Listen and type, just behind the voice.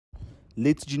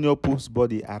Late Junior Pope's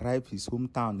body arrived his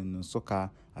hometown in Nsukka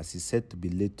as he said to be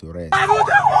laid to rest.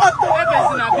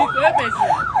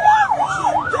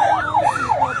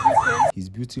 His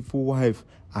beautiful wife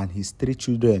and his 3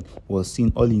 children were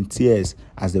seen all in tears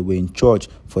as they were in church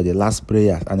for the last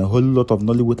prayer, and a whole lot of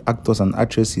Nollywood actors and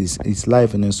actresses is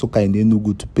live in Nsukka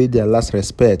Enugu to pay their last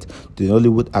respect to the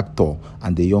Nollywood actor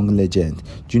and the young legend.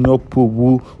 Junior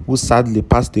Pope, who sadly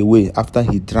passed away after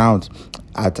he drowned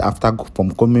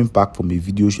from coming back from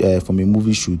a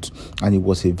movie shoot, and it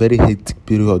was a very hectic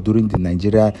period during the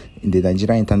Nigerian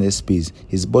internet space.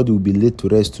 His body will be laid to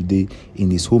rest today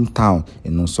in his hometown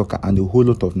in Nsukka, and a whole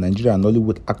lot of Nigerian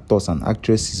Nollywood actors and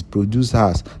actresses,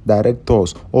 producers,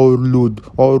 directors, all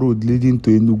road leading to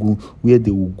Enugu, where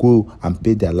they will go and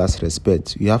pay their last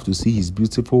respect. You have to see his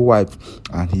beautiful wife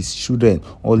and his children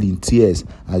all in tears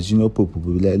as Junior Pope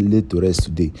will be laid to rest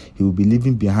today. He will be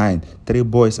leaving behind 3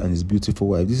 boys and his beautiful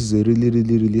wife. This is a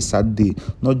really sad day,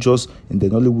 not just in the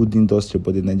Nollywood industry,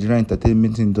 but the Nigerian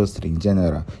entertainment industry in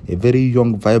general. A very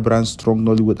young, vibrant, strong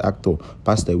Nollywood actor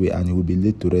passed away, and he will be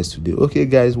laid to rest today. Okay,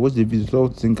 guys, watch the video. What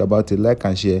do you think about it? Like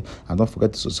and share, and don't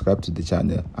forget to subscribe to the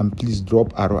channel. And please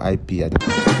drop RIP at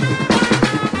the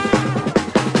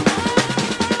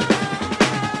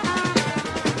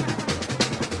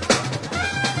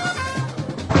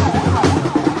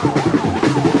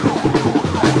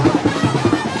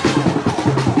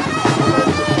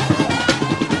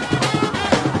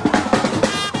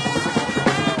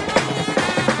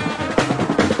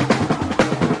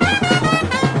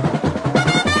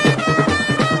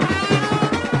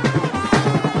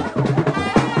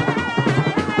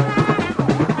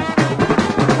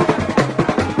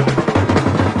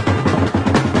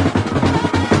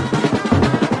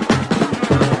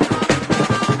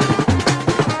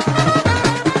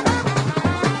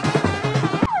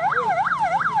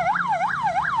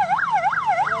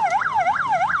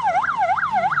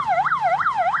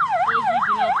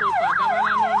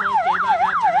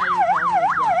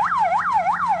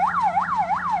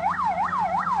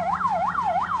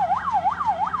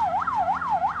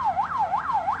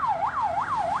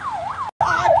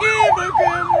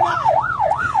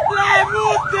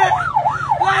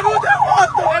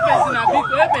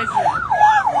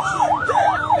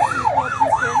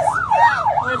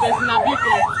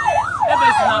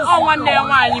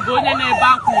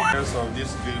of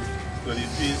this gift to the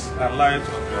peace and light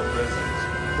of your presence,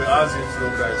 as it so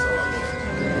Christ our Lord.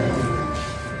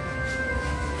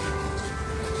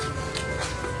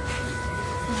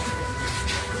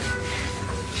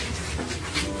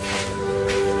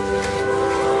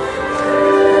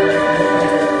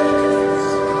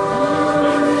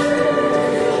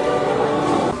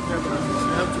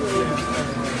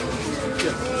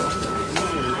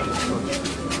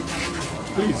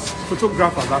 Please,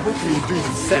 photographers, I hope you do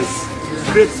it sense.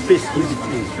 Great space in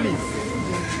between, please.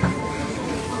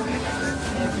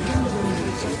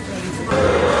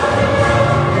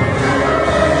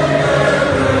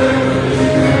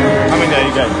 How many are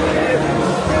you guys?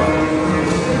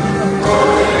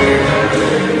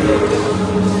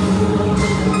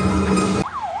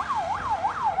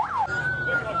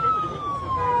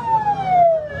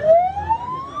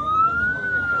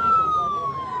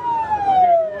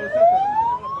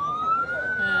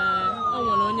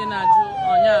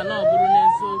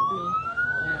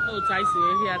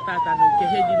 Tata no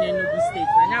kehe di Enugu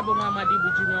State. Anya bụ Mamadi bụ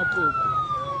Junior Pope.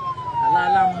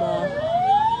 Alala mmụọ.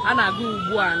 A na-aga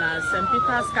ugbu a na St.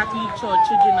 Peter's Catholic Church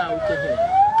dị na Ukehe.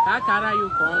 Ka akara ya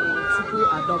ụka ọnwụ tupu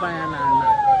adọba ya n'ala.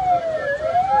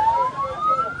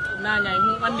 N'anya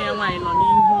ihu nwanne ya nwaanyị nọ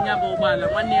n'ihu ya bụ ụgbọala.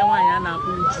 Nwanne ya nwaanyị a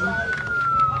na-akpọ Uju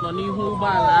nọ n'ihu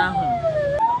ụgbọala ahụ.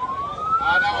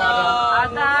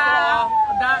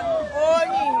 Ada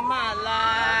onye ihumala.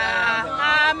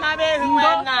 Amabeghị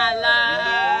n'ala.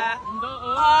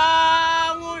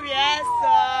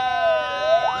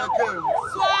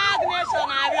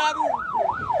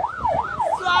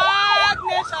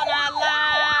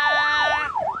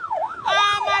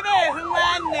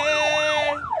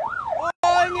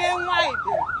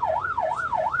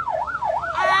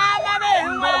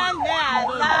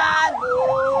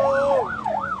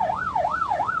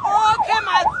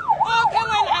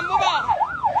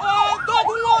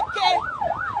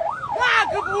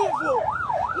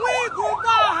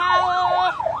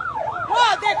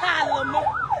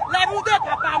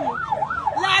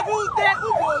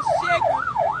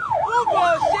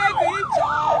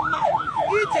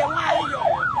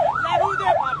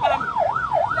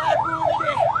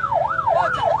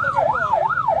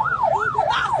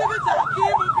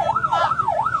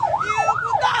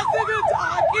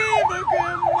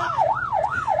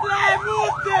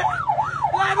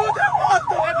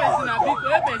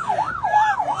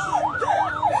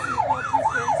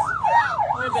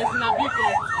 biko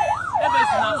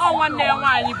ebezina ọ nwanne ya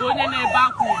nwaanyị bụ onye na-ebe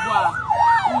akwa ugbu a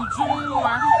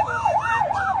Ujunwa